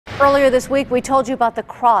Earlier this week, we told you about the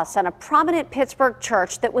cross on a prominent Pittsburgh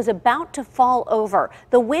church that was about to fall over.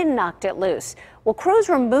 The wind knocked it loose. Well, crews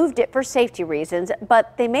removed it for safety reasons,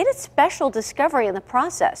 but they made a special discovery in the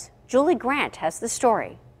process. Julie Grant has the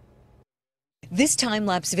story. This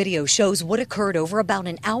time-lapse video shows what occurred over about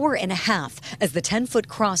an hour and a half as the 10-foot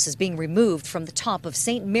cross is being removed from the top of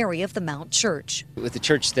St. Mary of the Mount Church. With a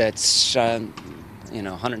church that's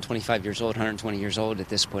 125 years old, 120 years old at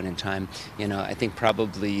this point in time, I think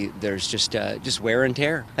probably there's just wear and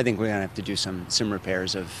tear. I think we're going to have to do some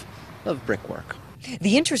repairs of brickwork.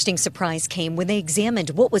 The interesting surprise came when they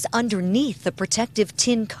examined what was underneath the protective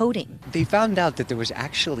tin coating. They found out that there was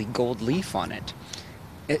actually gold leaf on it.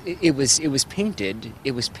 It was painted,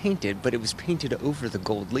 but it was painted over the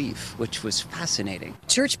gold leaf, which was fascinating.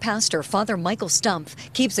 Church pastor Father Michael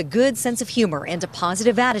Stumpf keeps a good sense of humor and a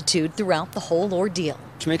positive attitude throughout the whole ordeal.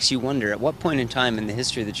 Which makes you wonder, at what point in time in the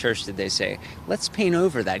history of the church did they say, let's paint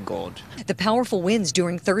over that gold? The powerful winds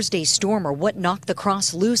during Thursday's storm are what knocked the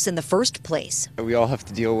cross loose in the first place. We all have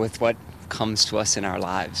to deal with what comes to us in our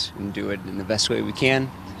lives and do it in the best way we can,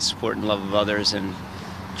 support and love of others, and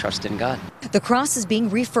trust in God. The cross is being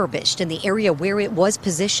refurbished, and the area where it was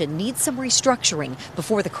positioned needs some restructuring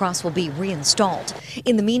before the cross will be reinstalled.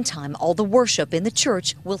 In the meantime, all the worship in the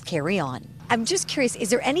church will carry on. I'm just curious, is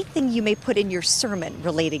there anything you may put in your sermon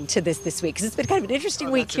relating to this week? Because it's been kind of an interesting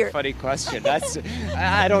week here. That's a funny question.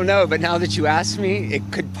 I don't know, but now that you ask me, it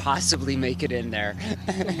could possibly make it in there.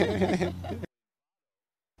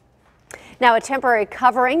 Now, a temporary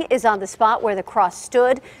covering is on the spot where the cross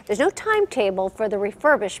stood. There's no timetable for the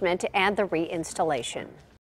refurbishment and the reinstallation.